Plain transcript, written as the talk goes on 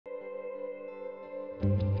The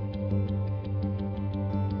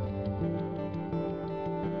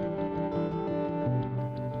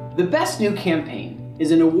Best New Campaign is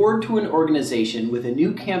an award to an organization with a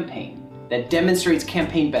new campaign that demonstrates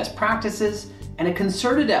campaign best practices and a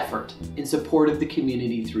concerted effort in support of the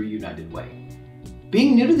community through United Way.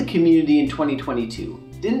 Being new to the community in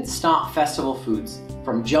 2022 didn't stop Festival Foods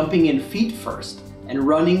from jumping in feet first and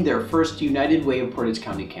running their first United Way of Portage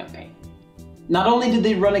County campaign. Not only did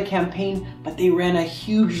they run a campaign, but they ran a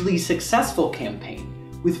hugely successful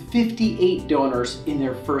campaign with 58 donors in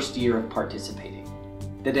their first year of participating.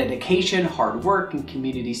 The dedication, hard work, and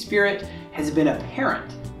community spirit has been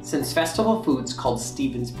apparent since Festival Foods called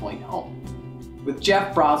Stevens Point home. With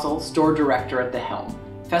Jeff Brazel, store director at the helm,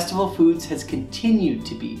 Festival Foods has continued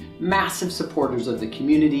to be massive supporters of the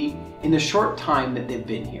community in the short time that they've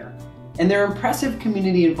been here, and their impressive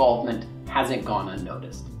community involvement hasn't gone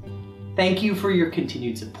unnoticed. Thank you for your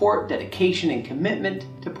continued support, dedication, and commitment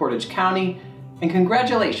to Portage County, and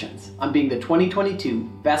congratulations on being the 2022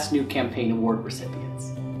 Best New Campaign Award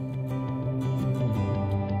recipients.